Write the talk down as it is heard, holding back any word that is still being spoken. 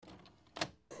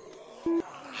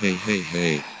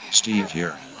Hey, Steve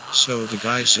here. So the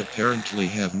guys apparently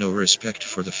have no respect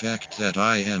for the fact that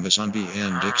I am a zombie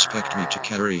and expect me to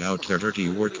carry out their dirty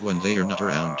work when they are not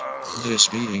around. This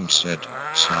being said,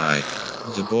 sigh.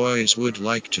 The boys would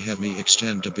like to have me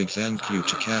extend a big thank you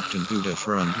to Captain Buddha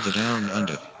from the Down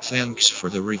Under. Thanks for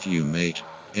the review, mate.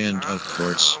 And of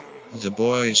course, the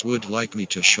boys would like me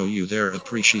to show you their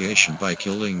appreciation by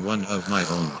killing one of my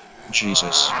own.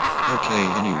 Jesus. Okay,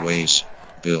 anyways,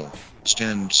 Bill,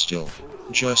 stand still.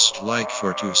 Just like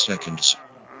for 2 seconds.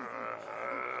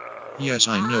 Yes,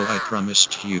 I know I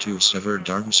promised you 2 severed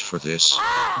arms for this.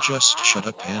 Just shut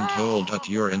up and hold up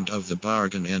your end of the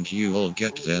bargain and you'll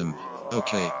get them.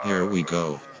 Okay, here we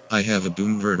go. I have a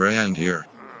boomerang here.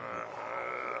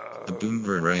 A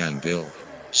boomerang, Bill.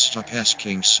 Stop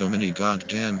asking so many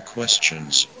goddamn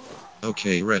questions.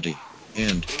 Okay, ready.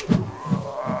 And...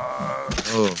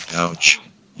 oh, ouch.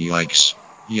 Yikes.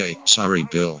 Yay, sorry,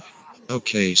 Bill.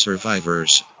 Okay,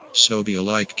 survivors, so be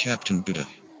like Captain Buddha.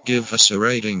 Give us a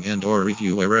rating and or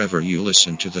review wherever you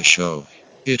listen to the show.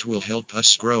 It will help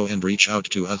us grow and reach out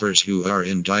to others who are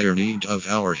in dire need of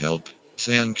our help.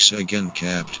 Thanks again,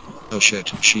 Capt. Oh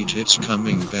shit, it's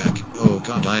coming back. Oh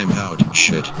god, I'm out.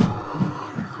 Shit.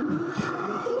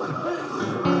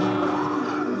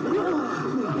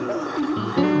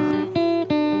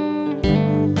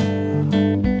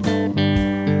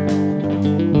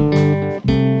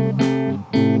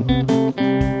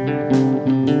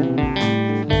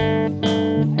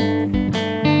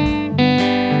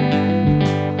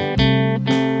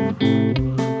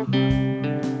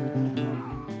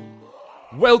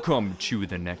 Welcome to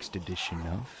the next edition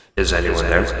of... Is anyone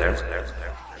there?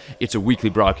 It's a weekly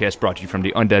broadcast brought to you from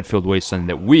the undead-filled wasteland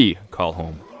that we call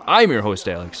home. I'm your host,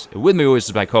 Alex, and with me always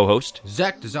is my co-host...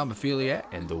 Zach the Zombophiliac.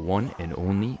 And the one and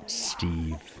only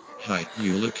Steve. Hi,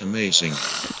 you look amazing.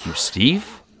 You,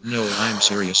 Steve? No, I'm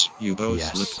serious. You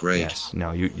both look great. Yes,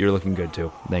 no, you're looking good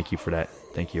too. Thank you for that.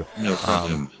 Thank you. No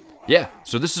problem. Yeah,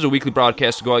 so this is a weekly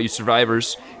broadcast to go out, you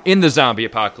survivors, in the zombie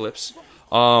apocalypse.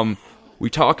 We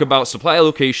talk about supply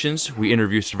locations, we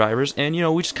interview survivors, and,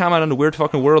 we just comment on the weird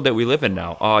fucking world that we live in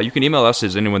now. You can email us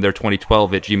as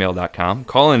anyoneThere2012@gmail.com.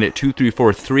 Call in at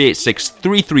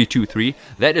 234-386-3323.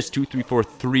 That is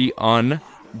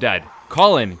 234-3-UNDEAD.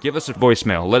 Call in, give us a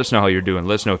voicemail, let us know how you're doing,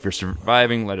 let us know if you're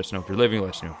surviving, let us know if you're living,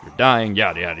 let us know if you're dying,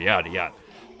 yada, yada, yada, yada.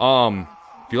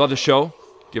 If you love the show,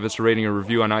 give us a rating or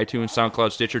review on iTunes,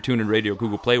 SoundCloud, Stitcher, TuneIn Radio,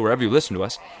 Google Play, wherever you listen to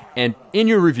us. And in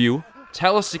your review,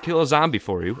 tell us to kill a zombie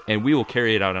for you, and we will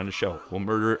carry it out on the show. We'll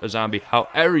murder a zombie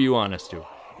however you want us to,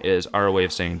 is our way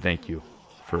of saying thank you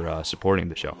for supporting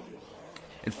the show.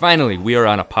 And finally, we are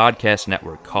on a podcast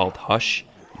network called Hush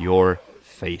Your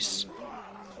Face,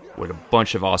 with a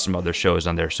bunch of awesome other shows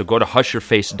on there. So go to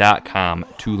hushyourface.com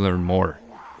to learn more.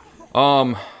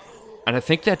 And I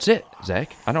think that's it,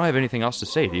 Zach. I don't have anything else to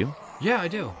say, do you? Yeah, I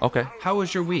do. Okay. How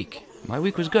was your week? My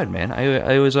week was good, man.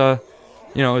 I was, it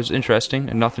was interesting,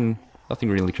 and nothing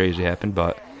really crazy happened,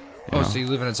 but... So you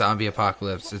live in a zombie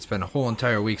apocalypse. It's been a whole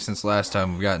entire week since last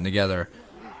time we've gotten together,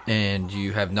 and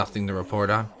you have nothing to report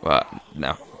on?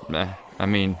 No. I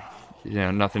mean,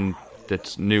 nothing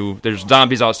that's new. There's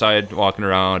zombies outside walking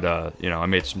around. I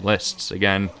made some lists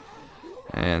again,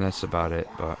 and that's about it,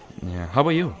 but, yeah. How about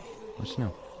you? What's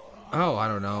new? Oh, I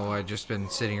don't know. I've just been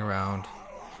sitting around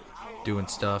doing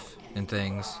stuff and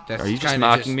things. Are you just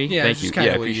mocking me? Yeah, thank you. Yeah, I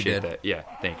appreciate that. Yeah,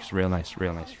 thanks. Real nice, you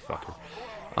fucker.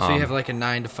 So you have like a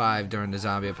 9 to 5 during the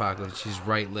zombie apocalypse. You just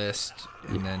write list,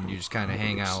 and then you just kind of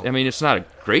hang out. I mean, it's not a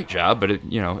great job, but it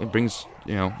brings,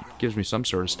 gives me some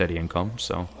sort of steady income.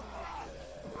 So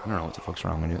I don't know what the fuck's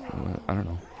wrong with it. I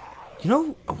don't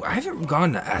know. I haven't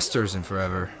gone to Esther's in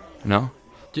forever. No?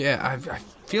 Yeah, I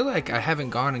feel like I haven't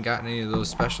gone and gotten any of those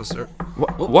special.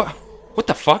 What? What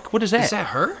the fuck? What is that? Is that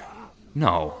her?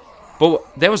 No. But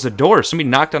that was the door. Somebody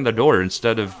knocked on the door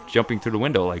instead of jumping through the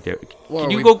window like that. Well,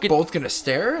 Can you are we go get... both going to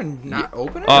stare and not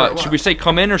open it? Should we say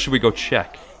come in or should we go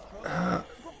check? Come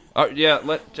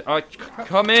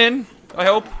in. I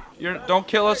hope. Don't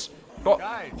kill us.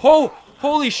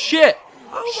 Holy shit.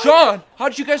 Sean, how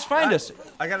did you guys find us?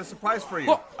 I got a surprise for you.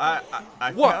 What? I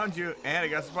found you and I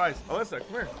got a surprise. Alyssa, come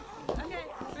here. Okay,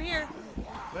 we're here.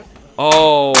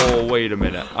 Oh, wait a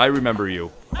minute. I remember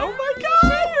you. Oh my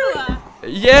god!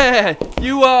 Yeah,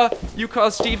 you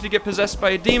caused Steve to get possessed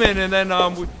by a demon, and then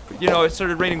it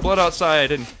started raining blood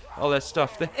outside and all that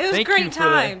stuff. It was great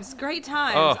times. Great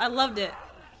times. Oh. I loved it.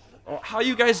 How are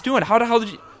you guys doing? How the hell did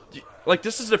you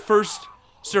this is the first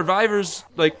survivors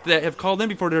that have called in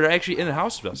before that are actually in the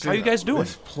house with us. How are you guys doing?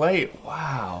 This plate,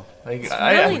 wow. It's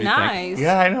really nice.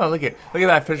 Yeah, I know. Look at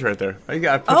that picture right there. You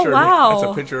got a picture Oh, wow. of me.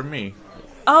 That's a picture of me.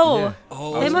 Oh,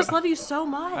 Oh, they must love you so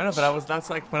much. I know, but that's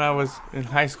like when I was in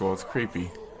high school. It's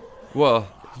creepy. Well,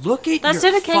 look at That's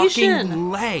your dedication. fucking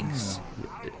legs.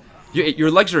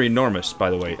 your legs are enormous, by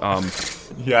the way.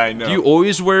 Yeah, I know. Do you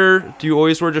always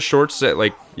wear just shorts that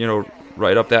like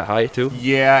right up that high too?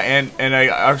 Yeah, and I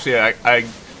actually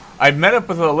I met up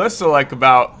with Alyssa like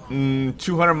about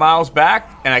 200 miles back,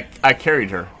 and I carried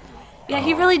her. Yeah,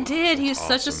 he really did. He was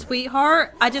such a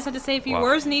sweetheart. I just had to say a few Wow.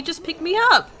 words, and he just picked me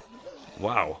up.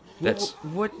 Wow, that's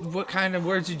What kind of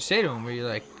words did you say to him? Were you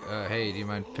like, hey, do you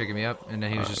mind picking me up? And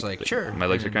then he was just like, sure. my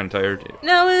legs are kind of tired.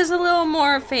 No, it was a little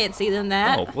more fancy than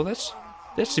that. Oh well,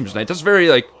 that seems nice. That's very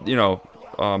like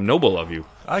noble of you.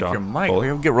 I like John. your mic. Well,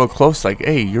 We'll get real close. Like,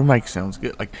 hey, your mic sounds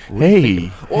good. Like,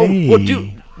 hey, Oh, hey. what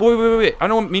dude? Wait. I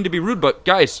don't mean to be rude, but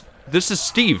guys, this is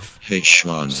Steve. Hey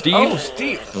Sean, Steve. Oh,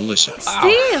 Steve. Alyssa,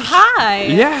 Steve, hi.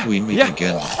 Yeah. we meet yeah.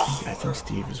 again. I think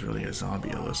Steve is really a zombie,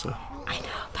 Alyssa. I know.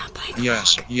 Don't play the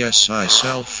Yes, I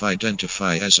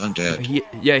self-identify as undead.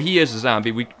 He is a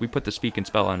zombie. We put the speak and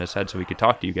spell on his head so he could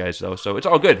talk to you guys, though. So it's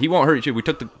all good. He won't hurt you. We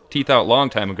took the teeth out a long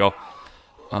time ago.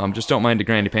 Just don't mind the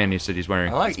granny panties that he's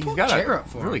wearing. I like. He's got chair a up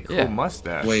for really him. cool Yeah.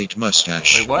 mustache. Wait,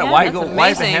 mustache. Wait, why? Yeah, Why that's go?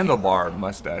 Why the amazing. handlebar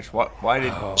mustache? Why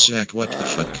did? Zach, what the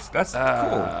fuck? That's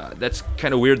cool. That's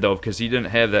kind of weird though, because he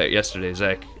didn't have that yesterday.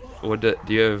 Zach, do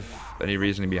you have any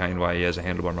reasoning behind why he has a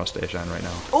handlebar mustache on right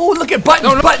now? Oh, look at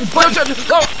buttons!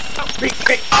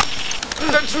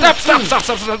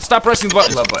 Stop pressing the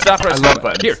button. I love buttons. Stop pressing I love the button.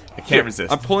 buttons. Here, I can't here.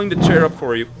 resist. I'm pulling the chair up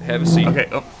for you. Have a seat. Okay.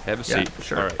 Oh, Have a yeah, seat.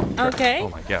 sure. All right. Okay. Oh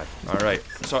my god. All right.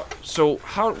 So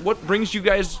what brings you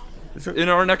guys in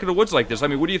our neck of the woods like this? I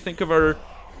mean, what do you think of our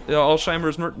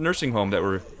Alzheimer's nursing home that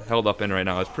we're held up in right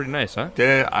now? It's pretty nice, huh?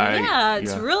 Yeah,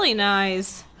 it's really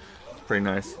nice. It's pretty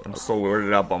nice. I'm so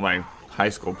weirded out by my high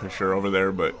school picture over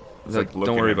there, but it's like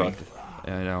looking Don't worry at me. about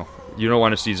it. I know. You don't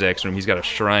want to see Zach's room. He's got a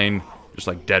shrine just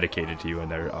like dedicated to you in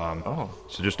there.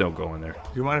 So just don't go in there. Do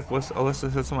you mind if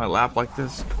Alyssa sits on my lap like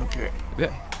this? Okay.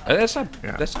 Yeah. That's not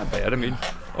Yeah. that's not bad. I mean,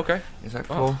 okay. Is that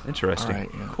Oh, cool? interesting. All right,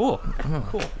 yeah. Cool.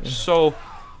 Cool. So,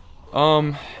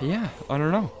 yeah, I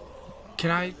don't know.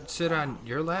 Can I sit on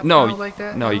your lap No, now like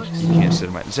that? no, you Alex? can't sit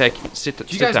in my. Zach, sit. Do you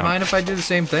sit guys down. mind if I do the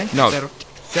same thing? No. Is that okay?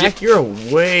 Zach, you're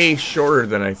way shorter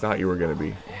than I thought you were gonna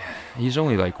be. He's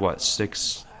only like what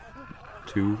 6'2".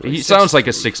 He sounds like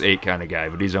a 6'8" kind of guy,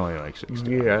 but he's only like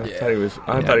 6'2". Yeah, I thought he was.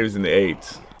 I thought he was in the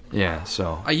 8s. Yeah.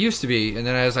 So. I used to be, and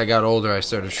then as I got older, I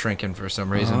started shrinking for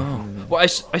some reason. Oh. Well,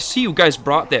 I see you guys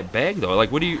brought that bag though. Like,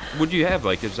 what do you have?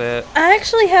 Like, is that? I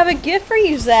actually have a gift for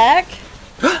you, Zach.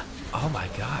 Oh my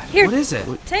god. Here. What is it?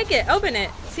 Take it. Open it.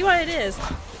 See what it is.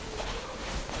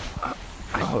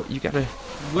 Oh, you gotta.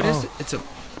 What is it? It's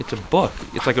a book.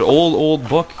 It's like an old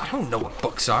book. I don't know what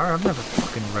books are. I've never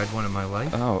fucking read one in my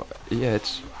life. Oh, yeah,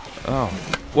 it's. Oh,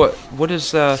 what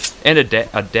is and a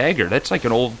dagger? That's like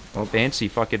an old fancy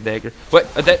fucking dagger.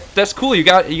 What? That's cool. You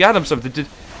got him something. Did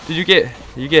you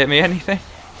get me anything?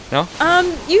 No.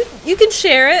 You can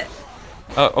share it.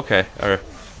 Oh, okay. All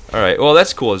right. Well,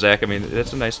 that's cool, Zach. I mean,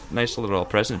 that's a nice little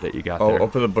present that you got there.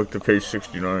 Open the book to page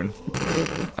 69.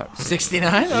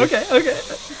 69? Okay.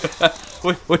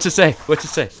 What's it say? What's it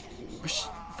say?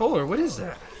 Fuller, what is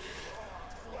that?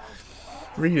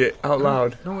 Read it out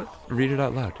loud. No, what? Read it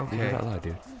out loud. Read Okay. it out loud,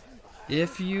 dude.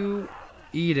 If you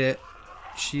eat it,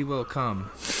 she will come.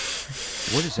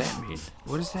 What does that mean?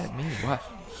 What does that mean? What?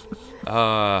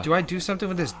 Do I do something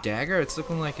with this dagger? It's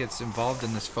looking like it's involved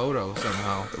in this photo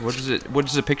somehow. What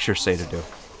does the picture say to do?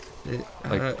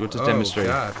 Like, what does it demonstrate?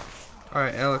 Oh, God. All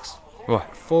right, Alex.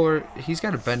 What? Fuller, he's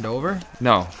got to bend over.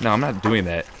 No, I'm not doing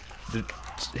that.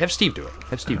 Have Steve do it.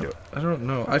 Have Steve do it. I don't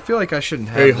know. I feel like I shouldn't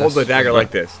have Hey, hold this. the dagger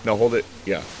like this. No, hold it.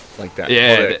 Yeah, like that.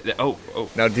 Yeah. Hold it. Oh.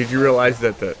 Now, did you realize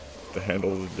that the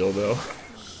handle is a dildo?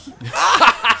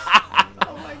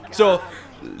 So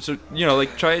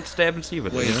like try it, stab and see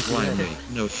with Wait, it. blind me.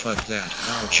 No, fuck that.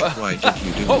 Ouch, why did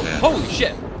you do Oh, that? holy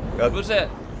shit! Where's that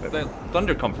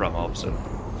thunder come from all of a sudden?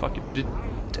 Fucking.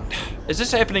 Is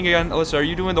this happening again, Alyssa? Are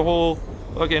you doing the whole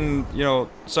fucking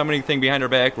summoning thing behind our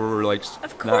back where we're like Of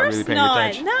not course really paying not.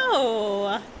 attention?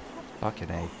 No. Fucking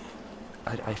A.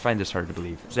 I find this hard to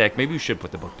believe. Zach, maybe you should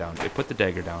put the book down. Put the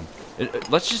dagger down.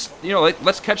 Let's just,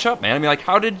 let's catch up, man. I mean, like,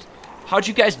 how'd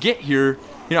you guys get here?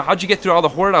 How'd you get through all the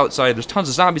horde outside? There's tons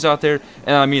of zombies out there.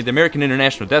 And, I mean, the American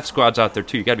International Death Squad's out there,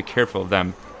 too. You gotta be careful of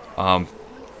them.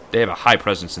 They have a high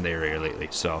presence in the area lately,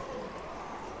 so.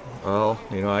 Well,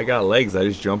 I got legs. I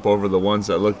just jump over the ones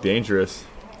that look dangerous.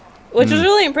 Which was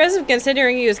really impressive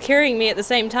considering he was carrying me at the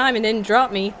same time and didn't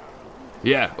drop me.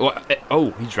 Yeah.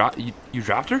 Well, he dropped. You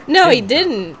dropped her? No, he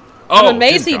didn't. Oh, I'm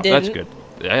amazed he drop. didn't. That's good.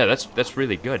 Yeah, that's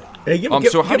really good. Hey,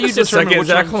 so how do you us a determine second, which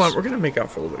Zach? ones- Hold on, we're gonna make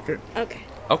out for a little bit. Okay? Okay.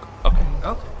 Okay. Okay. Okay.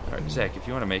 All right, Zach, if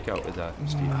you want to make out with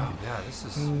Steve. Oh, God, this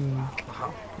is...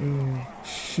 Wow.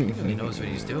 He really knows what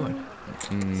he's doing.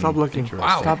 Stop looking.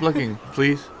 Wow. Stop looking,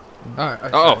 please. All right.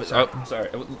 Oh, sorry. sorry.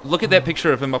 Look at that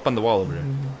picture of him up on the wall over there,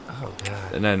 Oh,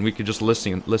 God. and then we could just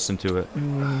listen to it.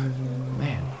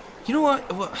 Man. You know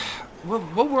what? Well,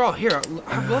 we're all here.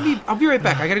 I'll be right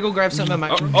back. I gotta go grab something on my...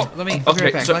 I'll be okay,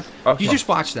 right back. so- okay. You just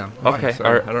watch them. Okay.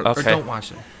 sorry, I don't- Or Okay. don't watch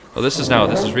them. Well, this is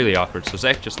really awkward. So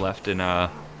Zach just left, and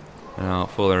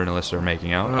Fuller and Alyssa are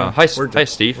making out. Hi,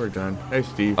 Steve. We're done. Hey,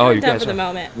 Steve. Oh, We're you done guys for the are.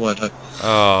 moment. What a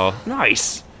Oh,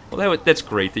 nice. Well, that's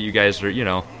great that you guys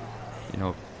are,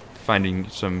 finding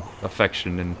some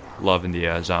affection and love in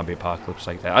the zombie apocalypse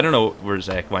like that. I don't know where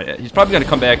Zach went. He's probably going to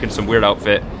come back in some weird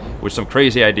outfit with some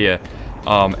crazy idea.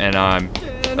 And I'm...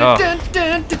 Oh, God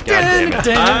damn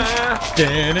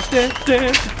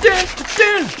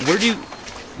it. Where do you...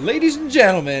 Ladies and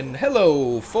gentlemen,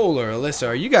 hello, Fuller, Alyssa.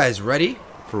 Are you guys ready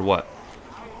For what?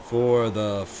 for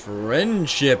the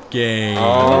friendship game?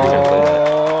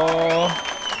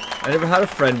 I never had a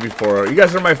friend before. You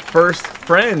guys are my first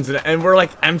friends, and we're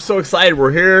like, I'm so excited.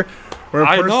 We're here. We're in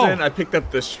I person. know. I picked up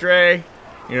the stray.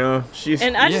 You know, she's.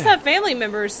 And I just Yeah. have family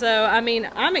members, so I mean,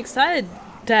 I'm excited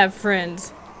to have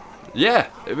friends. Yeah.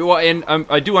 Well, and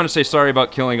I do want to say sorry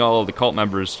about killing all of the cult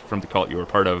members from the cult you were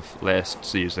part of last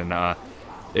season.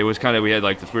 It was kind of, we had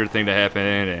like this weird thing to happen,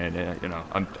 and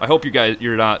I hope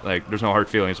you're not like, there's no hard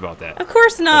feelings about that. Of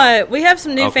course not. We have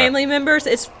some new Okay. family members.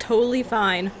 It's totally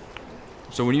fine.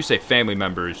 So when you say family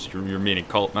members, you're meaning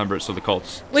cult members, so the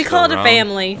cult's We still call it a around?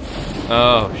 family.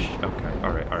 Oh, okay,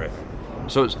 all right.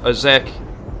 So Zach,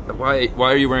 why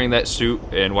are you wearing that suit,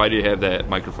 and why do you have that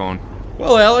microphone?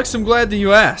 Well, Alex, I'm glad that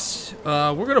you asked.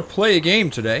 We're going to play a game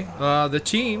today. The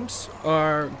teams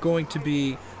are going to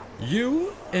be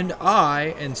you and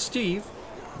I and Steve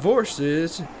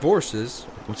versus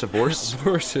What's a vorse?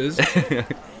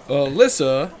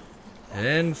 Alyssa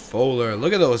and Fuller.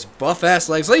 Look at those buff-ass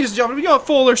legs. Ladies and gentlemen, you know,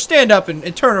 Fuller, stand up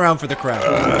and turn around for the crowd.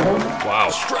 Wow.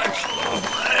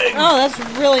 Oh, that's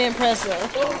really impressive.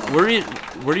 Where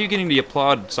are you getting the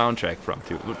applaud soundtrack from?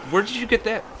 Too? Where did you get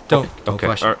that? Don't Okay.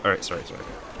 question. All right. Sorry.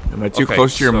 Am I too Okay,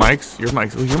 close to your so- mics? Your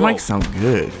mics. Your Whoa. mics sound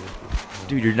good.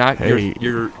 Dude, you're not. Hey.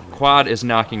 Your quad is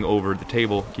knocking over the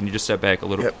table. Can you just step back a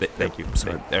little? Yep. Thank you.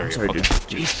 Sorry. There we Sorry, go. dude. Okay.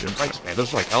 Jesus Christ, man.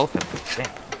 Those are like elephant. Damn.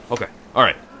 Okay. All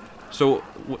right. So,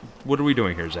 what are we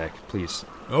doing here, Zach? Please.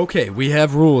 Okay, we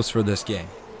have rules for this game.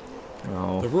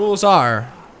 No. The rules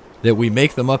are that we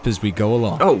make them up as we go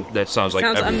along. Oh, That sounds like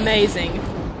Sounds every- amazing.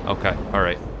 Okay. All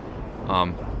right.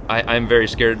 I'm very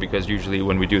scared because usually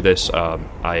when we do this,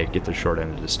 I get the short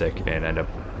end of the stick and end up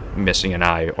missing an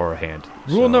eye or a hand.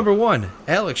 Rule So- number 1,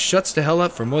 Alex shuts the hell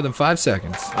up for more than 5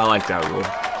 seconds. I like that rule.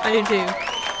 I do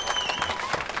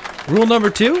too. Rule number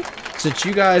 2, since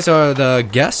you guys are the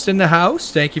guests in the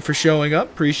house, thank you for showing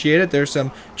up. Appreciate it. There's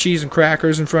some cheese and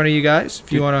crackers in front of you guys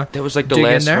if you want to That was like the dig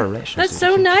in last there. of our rations. That's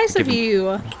so nice of you.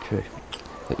 Okay.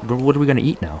 What are we gonna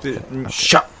eat now?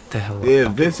 Shut the hell up. Yeah,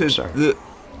 this is. sorry.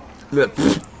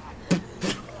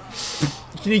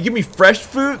 Can you give me fresh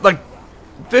food? Like,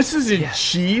 this isn't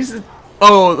cheese.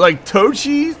 Oh, like toe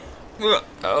cheese?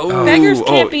 Oh, Beggars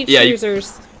can't be yeah,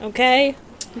 choosers, okay?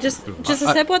 Just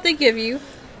accept what they give you.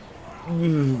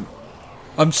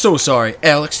 I'm so sorry,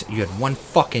 Alex. You had one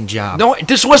fucking job. No,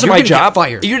 this wasn't You're my gonna get job.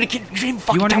 fired. You didn't even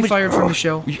fucking You want to tell be me- fired from the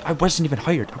show? I wasn't even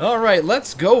hired. All right,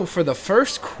 let's go for the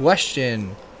first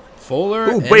question. Fuller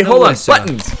Ooh, and wait, hold on. Alyssa.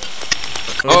 Buttons.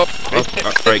 Oh, all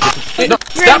right. No,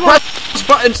 stop pressing these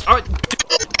buttons. All right.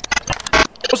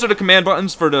 Those are the command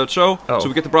buttons for the show, Oh. so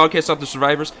we get the broadcast out to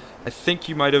survivors. I think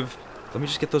you might have. Let me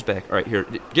just get those back. All right, here.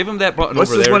 Give him that button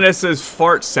What's over this there. one that says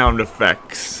fart sound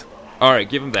effects? All right,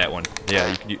 give him that one.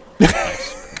 Yeah, you can.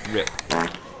 Nice. Rip.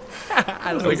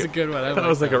 That was a good one. I thought it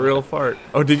was like a real fart.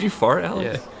 Oh, did you fart,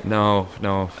 Alex? Yeah.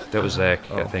 No, that was Zach.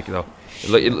 I think though.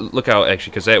 Look out,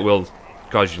 actually, because that will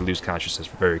cause you to lose consciousness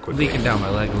very quickly. Leaking down my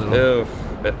leg a little. Oh,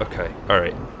 okay. All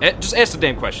right. Just ask the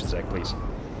damn question, Zach, please.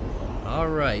 All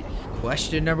right.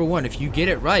 Question number 1. If you get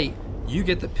it right, you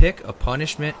get to pick a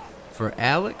punishment for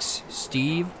Alex,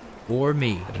 Steve, or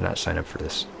me. I did not sign up for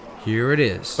this. Here it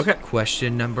is. Okay.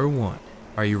 Question number 1.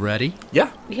 Are you ready?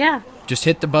 Yeah. Yeah. Just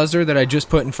hit the buzzer that I just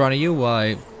put in front of you while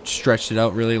I stretched it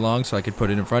out really long so I could put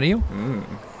it in front of you.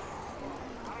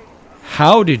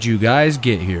 How did you guys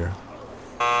get here?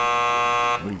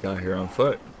 We got here on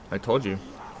foot. I told you.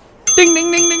 Ding,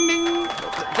 ding, ding, ding, ding.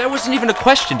 That wasn't even a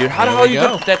question, dude. How the There hell we you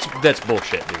go. That's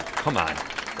bullshit, dude. Come on.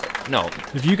 No.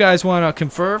 If you guys want to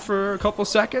confer for a couple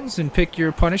seconds and pick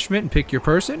your punishment and pick your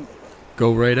person,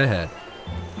 go right ahead.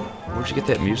 Where'd you get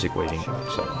that music waiting?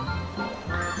 So.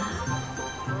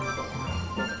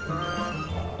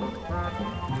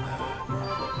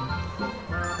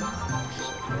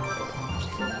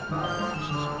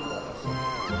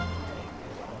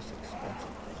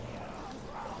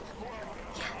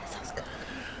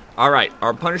 All right,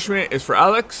 our punishment is for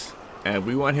Alex, and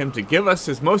we want him to give us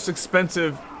his most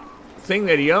expensive thing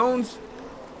that he owns,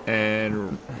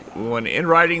 and we want in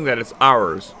writing that it's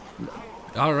ours.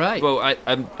 All right. Well,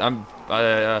 I'm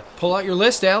Pull out your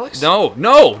list, Alex. no,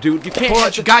 dude, you can't. Pull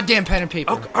out your goddamn pen and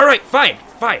paper. Okay, all right, fine.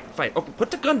 Okay, put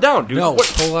the gun down, dude. No,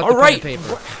 pull out all the right. pen and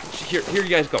paper. Here you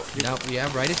guys go. No,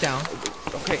 yeah, write it down.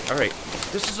 Okay, all right.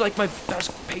 This is like my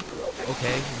best paper.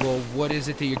 Okay, well, what is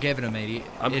it that you're giving him, idiot?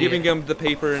 I'm giving him the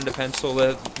paper and the pencil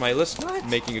that my list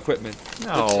making equipment.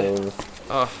 No.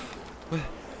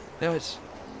 No, it's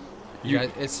You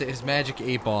guys, it's his magic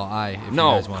 8-ball eye. If you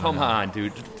no. guys wanna Come know. on,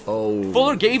 dude. Oh.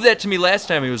 Fuller gave that to me last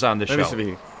time he was on the Let me show. see. I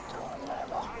don't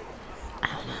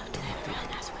know. Do they have really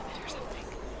nice weapons or something?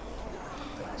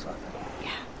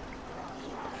 Yeah.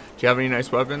 Do you have any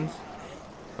nice weapons?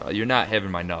 You're not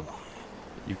having my nub.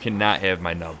 You cannot have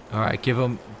my nub. All right, give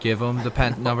him the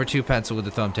pen, number 2 pencil with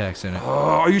the thumbtacks in it. Oh,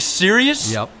 are you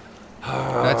serious? Yep.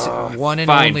 That's one and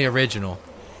Fine. only original.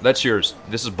 That's yours.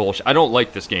 This is bullshit. I don't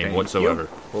like this game Thank whatsoever. you.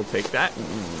 We'll take that.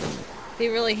 Be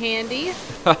really handy.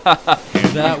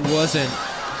 That wasn't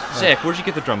Zach, where'd you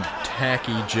get the drum?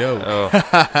 tacky joke.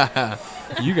 Oh,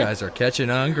 You guys are catching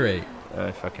on great.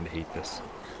 I fucking hate this.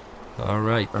 All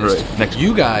right. All right, next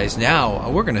You guys, now,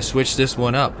 we're going to switch this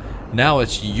one up. Now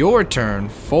it's your turn,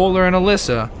 Fuller and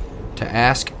Alyssa, to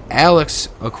ask Alex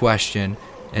a question.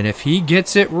 And if he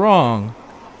gets it wrong,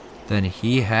 then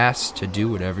he has to do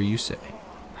whatever you say.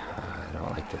 I don't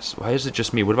like this. Why is it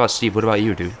just me? What about Steve? What about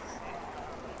you, dude?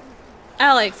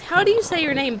 Alex, how do you say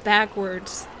your name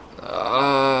backwards?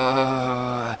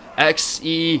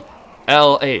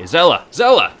 X-E-L-A. Zella.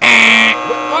 What?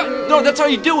 No, that's how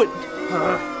you do it.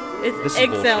 It's This is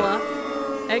Exella.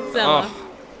 Exella. Oh.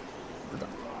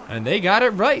 And they got it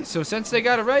right. So since they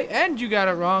got it right and you got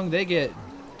it wrong, they get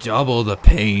double the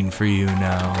pain for you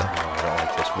now. I don't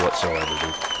like this whatsoever,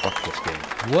 dude. Fuck this game.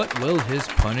 What will his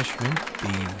punishment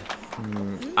be?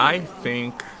 I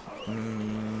think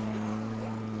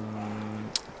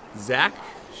Zach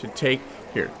should take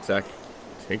Zach,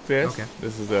 take this. Okay.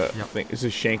 This is a Yep. thing. This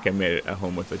is shank I made at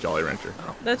home with a Jolly Rancher.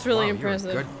 That's really Wow, you were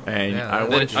impressive. good. And Yeah, I that-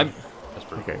 want you. That's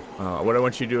pretty Okay. What I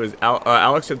want you to do is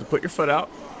Alex, you have to put your foot out,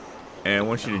 and I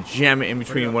want you to jam it in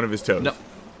between one of his toes.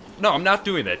 No, I'm not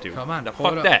doing that, dude. Come on, No, pull it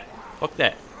fuck up. that. Fuck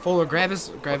that. Fuller, grab his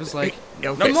leg.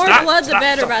 Yeah, The okay. more Stop, blood, the stop,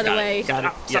 better, stop. by the way. Got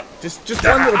it. Yeah. Just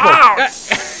one little poke. Ow!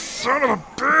 Son of a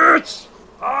bitch!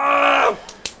 Ah!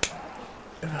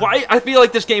 Why? I feel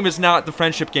like this game is not the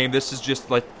friendship game. This is just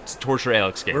like torture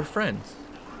Alex game. We're friends.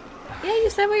 Yeah, you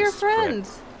said we were This is crap.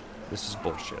 friends. This is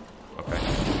bullshit. Okay.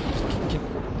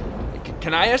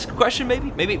 Can I ask a question?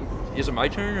 Maybe is it my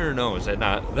turn or no? Is that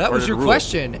not? That part was of your the rules?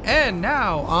 question. And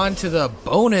now on to the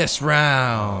bonus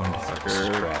round. This is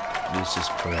crap. This is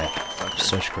crap.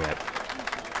 Such crap.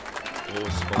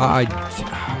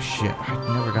 Shit.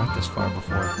 I never got this far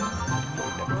before.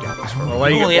 Well,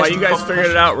 while only you asked guys fucking figured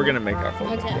it out, we're gonna make our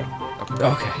phone. Okay.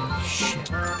 Okay. Shit.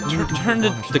 Turn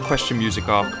the question music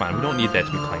off. Come on, we don't need that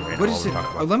to be playing right What now. is it? while we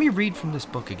talk about Let me read from this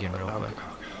book again real quick.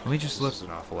 Let me just look. This is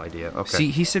an awful idea. Okay.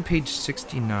 See, he said page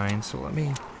 69, so let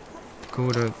me go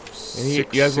to You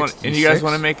guys want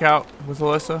to make out with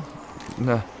Alyssa?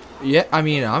 no. Yeah, I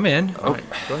mean, I'm in. All right,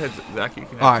 go ahead, Zach. You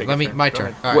can. All right, take let a me. turn. My Go turn.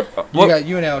 ahead. All right, What-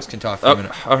 you and Alex can talk for a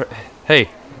minute. Hey,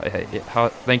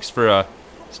 thanks for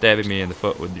stabbing me in the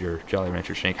foot with your Jolly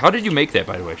Rancher shank. How did you make that,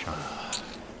 by the way, Sean?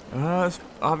 It's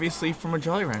obviously from a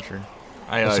Jolly Rancher.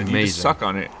 That's You amazing. just suck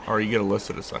on it, or you get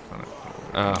Alyssa to suck on it.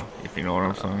 If you know what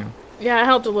I'm saying. Yeah, it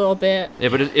helped a little bit. Yeah,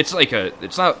 but it's like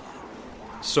it's not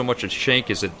so much a shank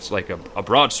as it's like a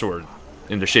broadsword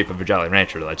in the shape of a Jolly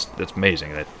Rancher. That's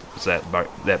amazing. It's that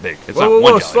big. It's not one Whoa!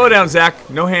 Jolly Slow Rancher. down, Zach.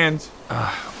 No hands.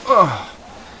 Oh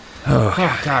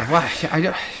God, why?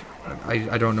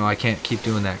 I don't know. I can't keep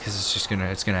doing that because it's gonna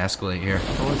escalate here.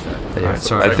 Yeah, Alright,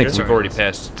 sorry. I think Sorry. we've already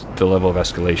passed the level of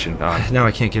escalation. Now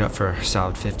I can't get up for a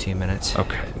solid 15 minutes.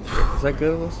 Okay. Is that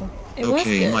good, Alyssa? It was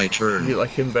Okay, good. my You turn. like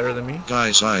him better than me?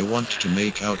 Guys, I want to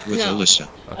make out with No. Alyssa.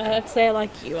 I'd say I like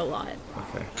you a lot.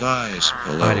 Okay. Guys,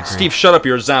 I'd hello. agree. Steve, shut up.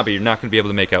 You're a zombie. You're not going to be able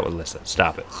to make out with Alyssa.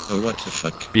 Stop it. Oh, what the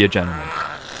fuck? Be a gentleman.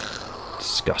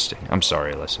 Disgusting. I'm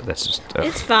sorry, Alyssa. That's just.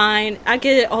 It's fine. I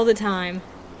get it all the time.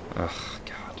 Ugh,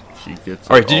 God. She gets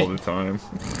All right, it did all you- the time.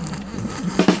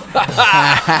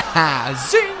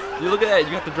 Zing! You look at that.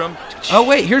 You got the drum. Oh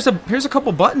wait, here's a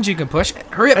couple buttons you can push.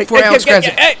 Hurry up before Alex grabs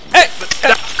it. Hey!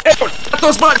 Not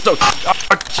those buttons, though.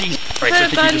 Oh, jeez. Put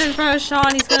a button in front of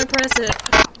Sean. He's gonna press it.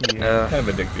 Kind of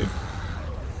addicted.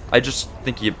 I just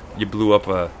think you blew up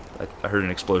I heard an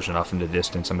explosion off in the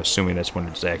distance. I'm assuming that's one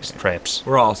of Zach's traps.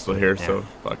 We're all still here, Yeah. so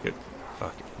fuck it.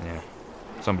 Fuck it. Yeah.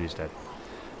 Somebody's dead.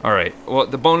 All right. Well,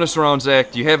 the bonus round,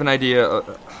 Zach. Do you have an idea?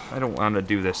 I don't want to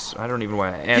do this. I don't even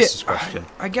want to ask this question.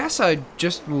 I guess I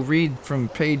just will read from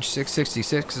page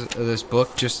 666 of this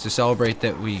book just to celebrate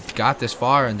that we got this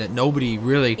far and that nobody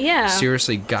really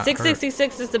seriously got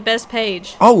 666 is the best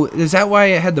page. Oh, is that why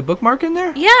it had the bookmark in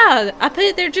there? Yeah, I put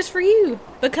it there just for you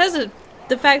because of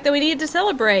the fact that we needed to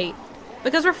celebrate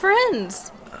because we're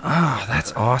friends. Ah,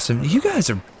 that's awesome. You guys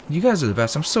are the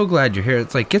best. I'm so glad you're here.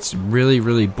 It's like gets really,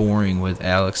 really boring with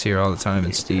Alex here all the time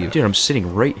and Steve. Dude, I'm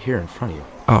sitting right here in front of you.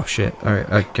 Oh shit! All right,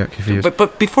 I got confused.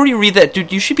 But before you read that,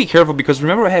 dude, you should be careful because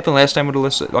remember what happened last time with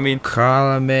Alyssa? I mean,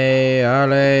 Colame, ale,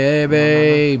 hey,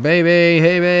 baby,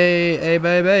 hey,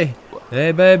 baby,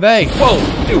 hey, baby. Whoa,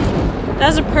 dude.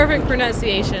 That's a perfect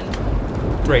pronunciation.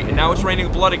 Great, and now it's raining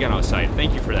blood again outside.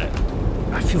 Thank you for that.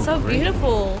 I feel So great.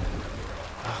 beautiful.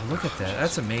 Oh, look at that.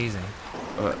 That's amazing.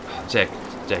 Zach,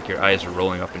 your eyes are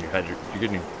rolling up in your head. You're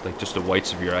getting like just the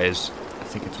whites of your eyes. I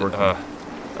think it's working.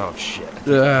 Oh shit.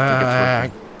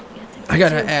 I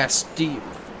gotta ask Steve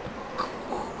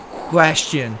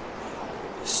question.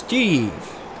 Steve,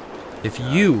 if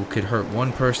you could hurt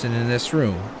one person in this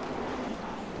room,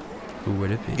 who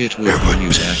would it be? It would be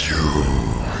you, Zach.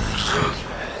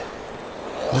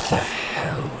 What the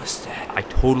hell was that? I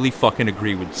totally fucking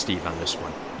agree with Steve on this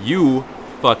one. You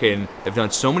fucking have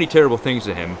done so many terrible things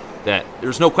to him that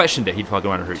there's no question that he'd fucking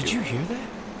want to hurt you. Did you hear that?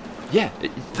 Yeah.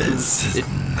 This is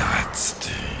not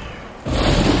Steve.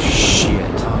 Shit.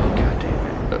 Oh,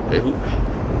 goddamn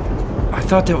it. I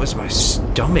thought that was my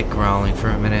stomach growling for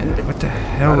a minute. What the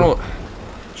hell?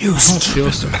 You feel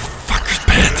stupid so- motherfuckers,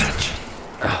 pay attention.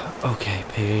 Okay,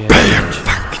 pay Pay your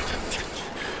fucking attention.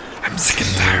 I'm sick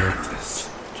and tired of this.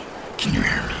 Can you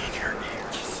hear me in your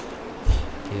ears?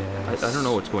 Yes. I don't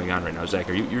know what's going on right now, Zach.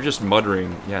 You're just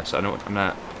muttering. Yes, I'm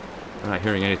not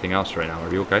hearing anything else right now.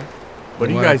 Are you okay? What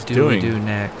are you guys do doing? we do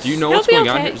next? Do you know He'll what's be going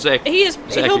okay. on, Zach?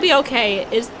 Zach, He'll be okay.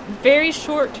 It's very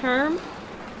short term.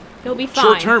 He'll be fine.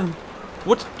 Short term?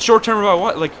 What's short term about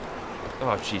what? Like,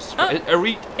 oh jeez. Are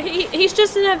we? He's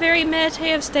just in a very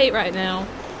meditative state right now.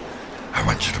 I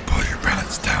want you to pull your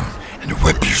pants down and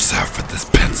whip yourself with this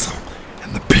pencil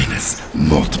and the penis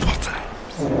multiple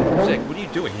times. Zach, what are you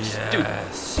doing? Dude,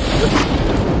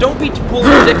 don't be pulling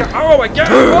your dick out. Oh my god!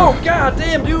 Oh god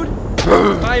damn, dude!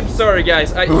 I'm sorry,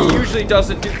 guys. He usually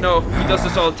doesn't do. No, he does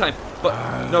this all the time.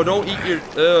 But no, don't eat your.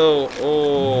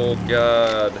 Oh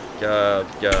god.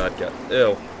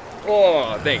 Ew.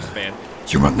 Oh, thanks, man.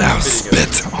 You will now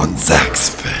spit on Zach's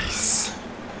face.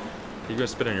 You gonna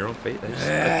spit on your own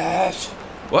face?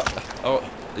 What? Oh,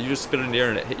 you just spit in the air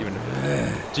and it hit you in the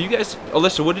face. Do you guys,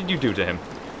 Alyssa? What did you do to him?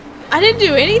 I didn't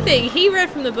do anything. He read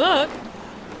from the book.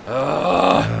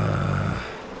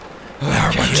 Now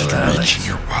I want you to reach in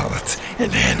your wallet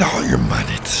and hand all your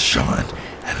money to Sean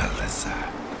and Alyssa.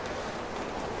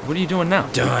 What are you doing now?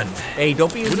 Done. Hey,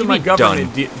 don't be do using you my mean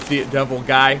government devil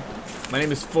guy. My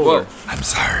name is Fuller. Whoa. I'm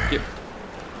sorry.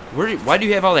 Yeah. Why do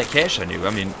you have all that cash on you? I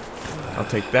mean, I'll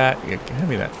take that. Yeah, hand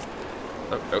me that.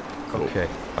 okay,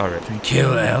 all right.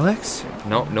 Kill Alex?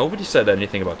 No, nobody said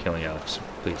anything about killing Alex.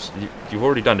 Please, you've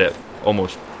already done that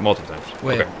almost multiple times.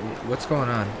 Wait, Okay. what's going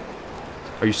on?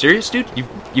 Are you serious, dude?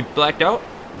 You blacked out?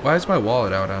 Why is my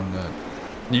wallet out on the...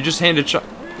 You just handed Sean.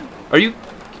 Are you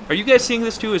guys seeing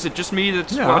this too? Is it just me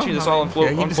that's watching this all unfold?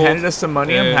 Yeah, he just handed us some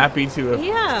money. I'm Yeah. happy to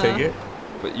take it.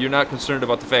 But you're not concerned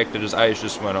about the fact that his eyes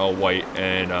just went all white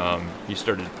and he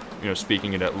started,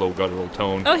 speaking in that low guttural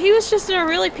tone. Oh, he was just in a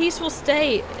really peaceful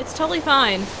state. It's totally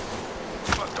fine.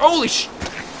 Holy sh!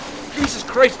 Jesus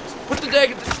Christ! Put the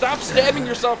dag. Stop stabbing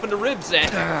yourself in the ribs, Zach.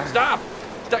 Stop!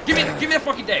 Give me that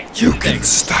fucking dag. You can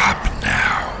stop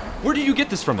now. Where did you get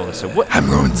this from, Alyssa? What? I'm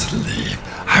going to leave.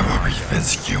 I will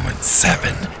revisit you in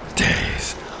 7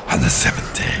 days. On the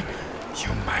 7th day,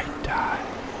 you might die.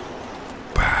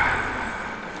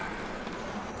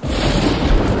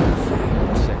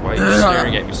 Zach, why are you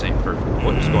staring at me saying perfect?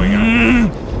 What is going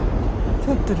on?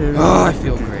 Oh, I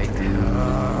feel great.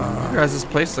 You guys, this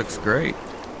place looks great.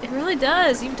 It really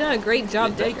does. You've done a great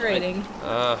job decorating.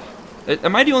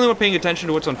 Am I the only one paying attention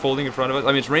to what's unfolding in front of us? I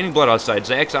mean, it's raining blood outside.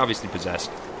 Zach's obviously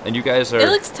possessed, and you guys are. It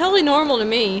looks totally normal to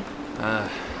me. I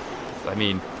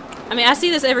mean, I see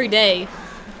this every day.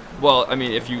 well, I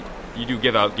mean, if you do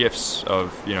give out gifts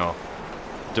of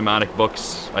demonic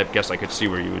books, I guess I could see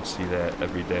where you would see that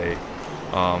every day.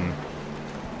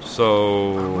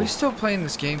 So. Are we still playing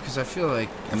this game? Because I feel like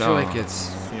No.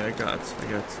 it's Yeah, I got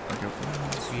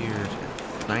weird.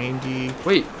 90,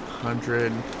 Wait,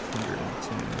 100,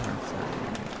 110,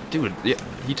 130. dude, yeah,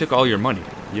 he took all your money.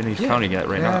 He's counting it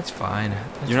right yeah, now. that's fine.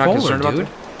 You're not concerned about dude.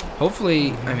 that?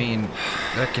 hopefully, I mean,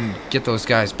 that can get those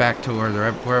guys back to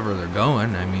wherever they're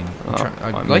going. I mean,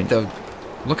 I'd like to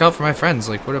look out for my friends.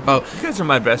 Like, what about... You guys are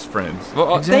my best friends. Well,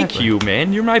 thank Exactly. you,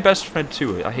 man. You're my best friend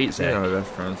too. I hate Zach. You're my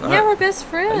best friends. Yeah, we're best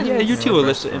friends. Yeah, you too, We're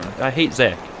best Alyssa. friends. I hate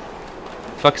Zach.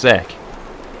 Fuck Zach.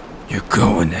 You're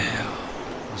going to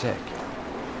hell. Zach.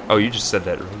 Oh, you just said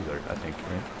that earlier, I think,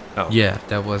 right? Oh. Yeah,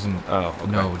 that wasn't Oh,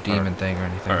 okay. no All demon right. thing or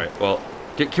anything. All right. Well,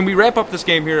 can we wrap up this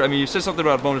game here? I mean, you said something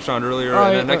about a bonus round earlier, Oh,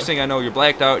 and yeah, then next thing I know, you're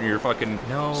blacked out and you're fucking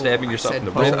No, stabbing I yourself said in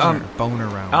the boner, wrist. boner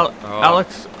round.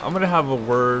 Alex, I'm gonna have a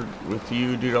word with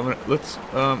you, dude. Let's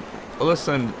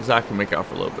Alyssa and Zach can make out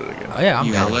for a little bit again. Oh, yeah, I'm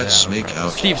Yeah, down with let's that. make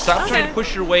out. Steve, stop trying to Okay.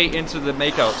 push your way into the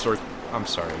makeout sort. I'm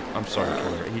sorry. I'm sorry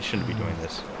for it. He shouldn't be doing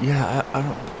this. Yeah, I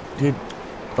don't, dude.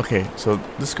 Okay, so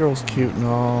this girl's cute and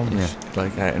all. Yeah.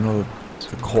 Like I know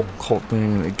the cult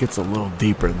thing. It gets a little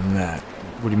deeper than that.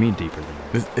 What do you mean deeper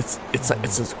than that?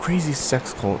 It's a crazy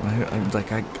sex cult. And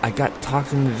I got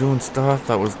talked into doing stuff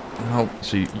that was, you know,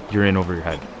 So you're in over your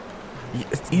head.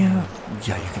 yeah,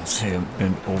 you can say I'm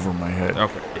in over my head.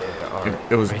 Okay. Yeah. All right.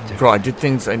 It was, Right there. bro. I did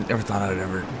things I never thought I'd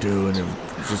ever do, and it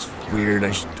was just weird.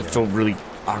 I feel really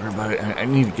awkward about it. I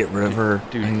need to get rid of her.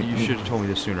 Dude, you should have told me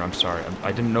this sooner. I'm sorry.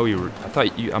 I didn't know you were. I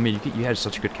thought you. I mean, you had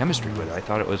such good chemistry with it. I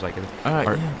thought it was like. All right,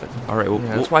 all right. yeah, All right. Well,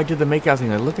 yeah, that's why I did the makeout thing.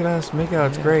 Like, look at us, makeout.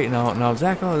 It's great. Now,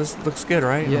 Zach. Oh, this looks good,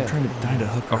 right? And Yeah. I'm trying to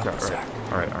hook her Okay. up with Zach.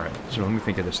 All right. So let me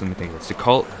think of this. The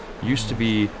cult used to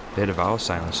be they had a vow of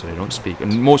silence, so they don't speak,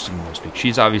 and most of them don't speak.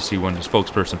 She's obviously one of the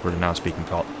spokesperson for the now-speaking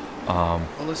cult.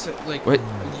 Listen, like, Wait.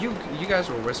 you guys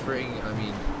were whispering. I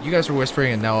mean, you guys were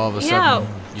whispering, and now all of a Yeah. sudden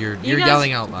you're You guys-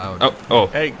 yelling out loud. Oh.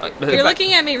 Hey, You're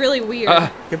looking at me really weird.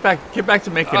 get back to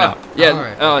making out.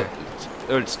 Yeah. All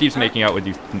right, Steve's making out with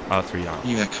you three now.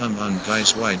 Yeah, come on,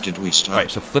 guys, why did we stop? All right.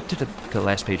 So flip to the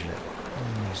last page of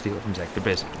that. Steal it from Zach. They're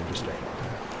busy. They're distracted.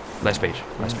 Last page.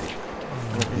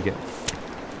 You get.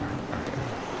 All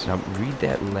right. So now read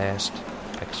that last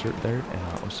excerpt there,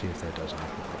 and we'll see if that does anything.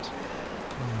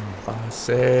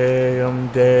 Say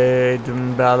dead,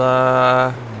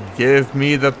 Bella. Give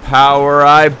me the power,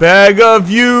 I beg of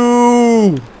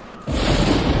you.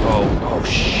 Oh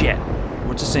shit.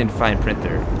 What's it saying in fine print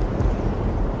there?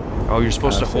 Oh, you're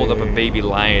supposed to hold up a baby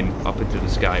lion up into the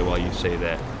sky while you say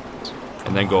that.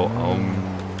 And then go,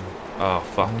 oh,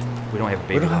 fuck. We don't have a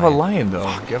baby We don't have a lion though.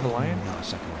 Do you have a lion? No, a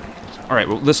second one. All right,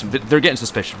 well, listen, they're getting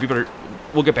suspicious.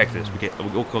 We'll get back to this.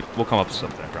 We'll come up with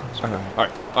something, I promise. Okay.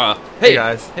 All right. Hey,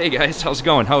 guys. Hey, guys. How's it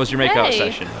going? How was your makeout Hey.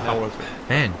 session? How was it?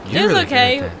 man, It you're was really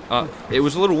okay. good at that. It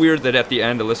was a little weird that at the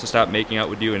end, Alyssa stopped making out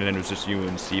with you, and then it was just you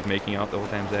and Steve making out the whole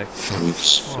time, Zach.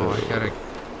 Oops. Oh, I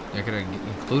gotta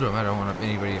include them. I don't want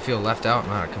anybody to feel left out. I'm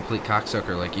not a complete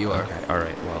cocksucker like you are. Okay, all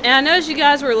right, well. And I noticed you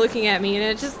guys were looking at me,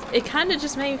 and it kind of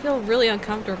just made me feel really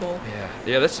uncomfortable.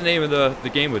 Yeah, that's the name of the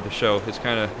game with the show. It's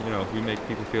kind of, we make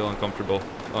people feel uncomfortable.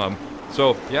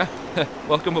 So, yeah,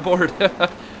 welcome aboard.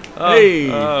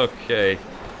 Hey. Okay.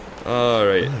 All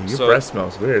right. Your so, breath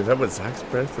smells weird. Is that what Zach's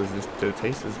breath is? Did it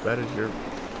taste as bad as your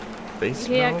face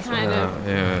Yeah, smells? kind of.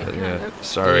 Yeah. Kind of.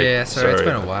 Sorry. Yeah, sorry, it's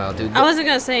been a while, dude. I wasn't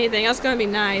gonna say anything. I was gonna be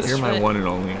nice. You're my but- one and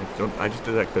only. I just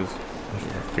did that because I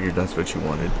figured that's what you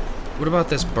wanted. What about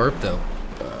this burp though?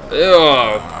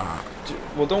 Ugh.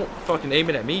 Well, don't fucking aim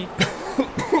it at me.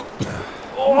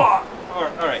 All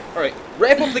right.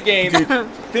 Wrap up the game.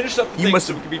 Finish up the You thing must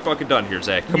so have- we can be fucking done here,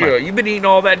 Zach. Come on. You've been eating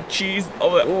all that cheese,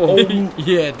 all that old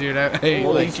Yeah, dude, I ate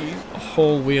like cheese. a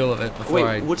whole wheel of it before I.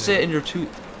 Wait, what's that in your tooth?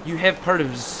 You have part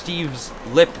of Steve's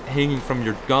lip hanging from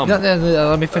your gum. No,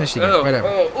 let me finish the game. Whatever.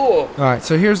 All right,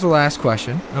 so here's the last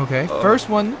question. Okay, first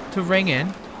one to ring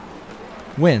in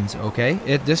wins. Okay,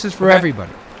 this is for Okay.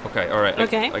 everybody. Okay, all right.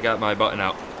 Okay. I got my button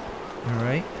out. All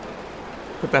right.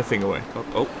 Put that thing away.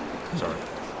 Oh, sorry.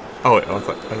 Oh wait, I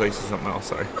thought you said something else.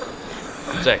 Sorry.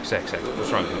 Zach.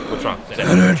 What's wrong? Zach.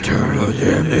 An eternal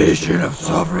damnation of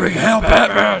suffering hell,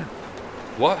 Batman!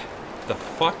 What? The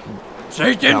fuck?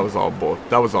 Satan! That was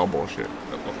all bullshit.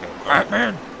 Okay.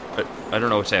 Batman! I don't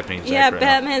know what's happening, Zach. Yeah, right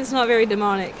Batman's not very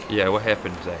demonic. Now. Yeah, what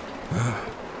happened, Zach?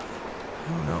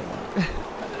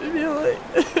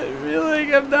 I feel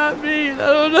like I'm not mean. I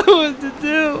don't know what to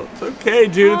do. It's okay,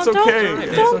 dude. It's Oh, don't- okay. Don't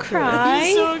It's okay.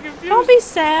 cry. so confused. Don't be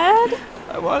sad.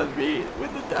 I want to be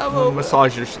with the devil. Let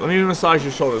me massage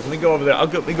your shoulders. Let me go over there.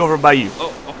 Let me go over by you.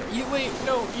 Oh, okay. You wait.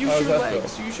 No, use How's your that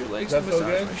legs. Use your legs That to feel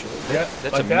massage good? my shoulder. Yeah,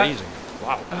 That's like that? amazing.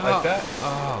 Wow. Like that?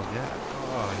 Oh yeah.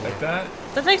 Oh yeah. Like that?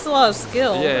 That takes a lot of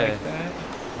skill. Yeah. Like that?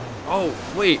 Oh,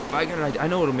 wait. I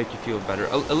know it'll make you feel better.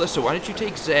 Alyssa, why don't you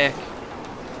take Zach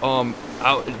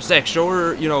out? Zach, show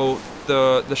her,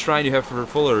 the shrine you have for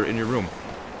Fuller in your room.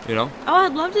 Oh,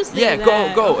 I'd love to see Yeah,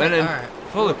 that. go. And then All right.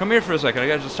 Fuller, come here for a second. I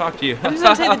gotta just talk to you. I'm just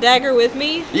gonna take the dagger with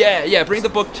me. Yeah. Bring the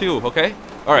book too. Okay.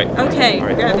 All right. Okay, All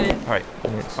right. grabbing it. All right.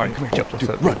 Come here, Joe.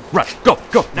 Dude, run. Go.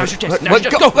 Now's your chance.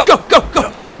 Go.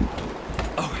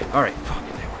 Okay. All right. Fuck.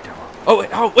 That worked out well.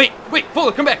 Oh wait.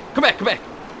 Fuller, come back.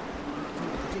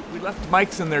 We left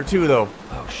Mike's in there too, though.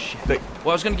 Oh shit. They- Well,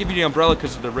 I was gonna give you the umbrella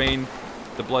because of the rain,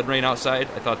 the blood rain outside.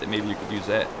 I thought that maybe you could use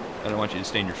that. I don't want you to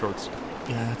stain your shorts.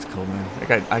 Yeah, that's cool, man.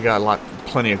 I got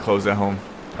plenty of clothes at home.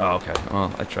 Oh, okay.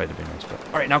 Well, I tried to be nice, but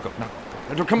all right, now go.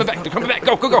 They're coming back.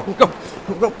 Go.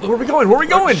 Where are we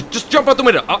going? Just jump out the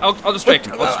window. I'll distract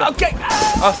you. Okay.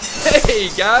 Hey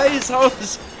guys,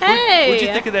 Hey! What'd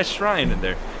you think of that shrine in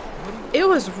there? It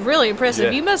was really impressive.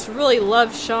 Yeah. You must really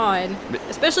love Sean,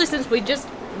 especially since we just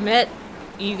met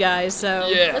you guys. So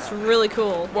Yeah. that's really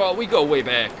cool. Well, we go way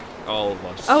back, all of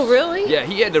us. Oh, really? Yeah,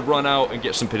 he had to run out and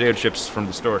get some potato chips from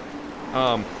the store.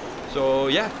 So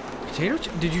yeah. Potato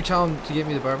chip? Did you tell him to get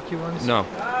me the barbecue ones? No.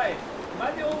 Hi. Am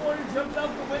I the only one who jumped out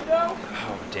the window?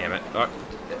 Oh, damn it. All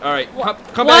right.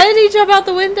 Come Why back. did he jump out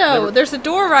the window? Never- There's a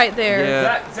door right there.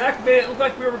 Yeah. Zach made it look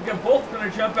like we were both going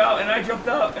to jump out, and I jumped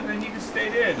out, and then he just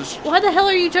stayed in. Why the hell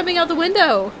are you jumping out the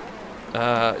window?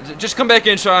 Just come back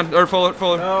in, Sean. Or Fuller.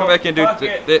 Come back in, dude. Fuck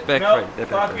it. That back No, right. That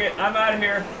back fuck right. it. I'm out of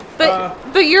here.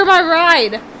 But you're my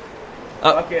ride.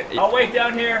 Fuck it. I'll wait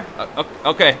down here.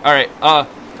 Okay. All right. All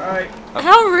right.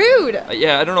 How rude.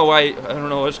 Yeah, I don't know why. I don't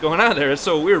know what's going on there. It's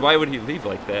so weird. Why would he leave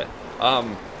like that?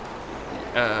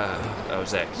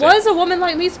 Zach. What is a woman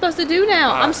like me supposed to do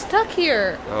now? I'm stuck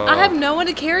here. Oh. I have no one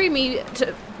to carry me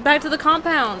back to the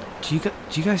compound. Do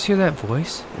you guys hear that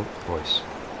voice? What voice?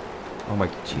 Oh my.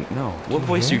 No. Do What you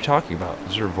voice are hear you talking about?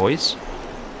 Is there a voice?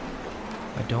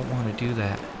 I don't want to do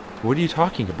that. What are you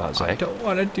talking about, Zach? I don't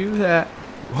want to do that.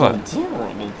 What? You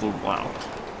want me to do that?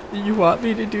 You want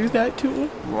me to do that to him?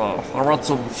 Yes, I want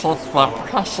you to take my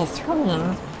precious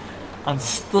ring and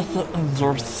stick it in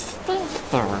your sister.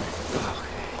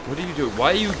 What are you doing?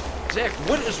 Why are you... Zach,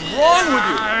 what is wrong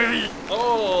with you?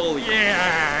 Oh,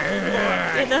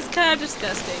 yeah. Yeah, that's kind of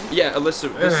disgusting. Yeah, Alyssa,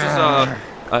 this is,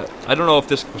 I don't know if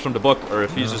this was from the book or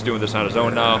if he's just doing this on his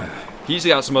own now. He's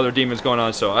got some other demons going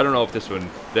on, so I don't know if this one...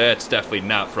 That's definitely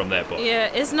not from that book. Yeah,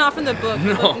 it's not from the book.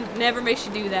 The No. book never makes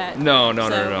you do that. No.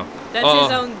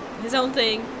 That's his own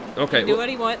thing. Okay. He can do what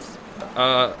he wants.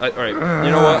 All right.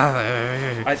 You know what?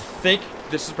 I think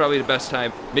this is probably the best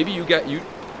time. Maybe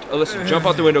Alyssa, jump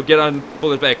out the window, get on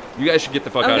Fuller's back. You guys should get the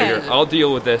fuck out of Okay. here. I'll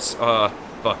deal with this.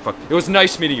 Fuck. It was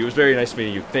nice meeting you. It was very nice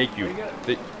meeting you. Thank you.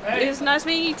 It was nice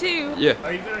meeting you too. Yeah.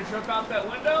 Are you going to jump out that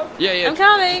window? Yeah. I'm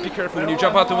coming. Just be careful when you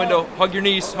jump out the window. Hug your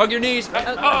knees. Oh!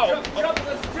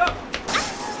 Let's jump.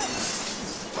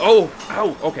 Oh!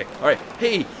 Ow! Okay. All right.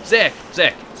 Hey, Zach.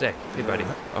 Hey, buddy.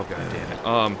 Oh god damn it.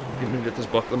 Let me get this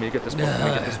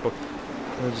book.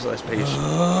 Where's the last page?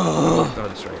 Oh,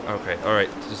 that's right. Okay. All right.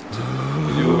 Just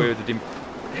do away with the demon.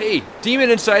 Hey, demon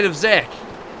inside of Zach.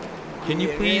 Can you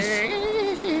please?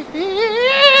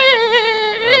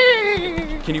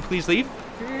 Can you please leave?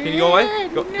 Can you go away?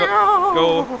 Go.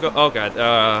 Oh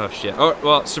god. Shit. Oh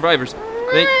well, survivors.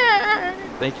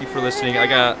 Thank you for listening. I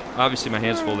got obviously my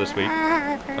hands full this week.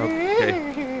 Okay.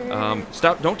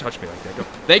 Stop. Don't touch me like that. Go.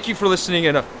 Thank you for listening,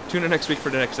 and tune in next week for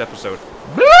the next episode.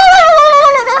 What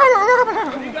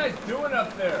are you guys doing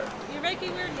up there? You're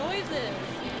making weird noises.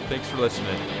 Thanks for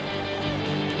listening.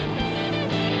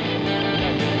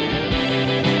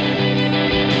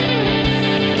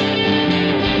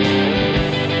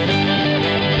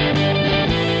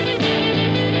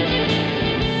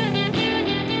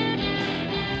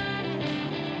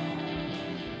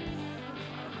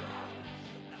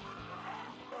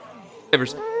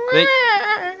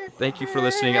 Thank you for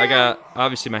listening. I got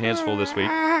obviously my hands full this week.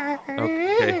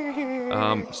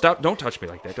 Okay. Stop. Don't touch me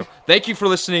like that. Don't. Thank you for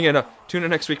listening, and tune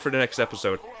in next week for the next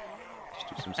episode.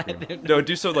 Just do some screaming. No,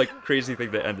 do some like crazy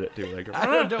thing to end it too. Like I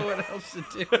don't know what else to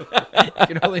do. You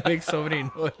can only make so many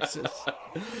noises.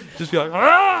 just be like.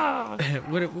 Ah!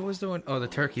 What was the one? Oh, the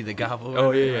turkey, the gobble.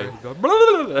 Oh yeah. Go,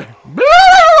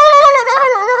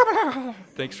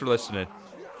 thanks for listening.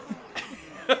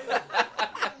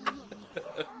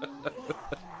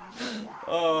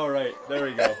 All right, there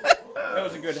we go. That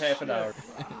was a good half an hour.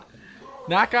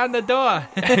 Knock on the door.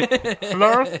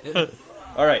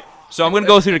 All right, so I'm gonna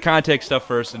go through the context stuff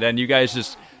first, and then you guys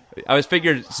just. I was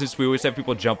figured since we always have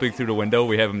people jumping through the window,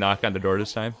 we have them knock on the door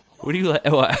this time. What do you like?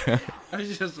 What? I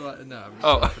was just I'm just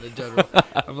Oh. laughing in general.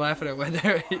 I'm laughing at when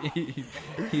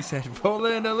he said,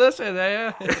 "Fuller and Alyssa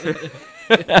there."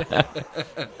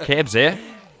 Cabs there.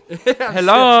 I'm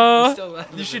Hello. still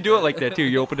laughing You at should do it like that too.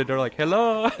 You open the door like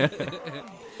hello.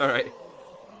 All right.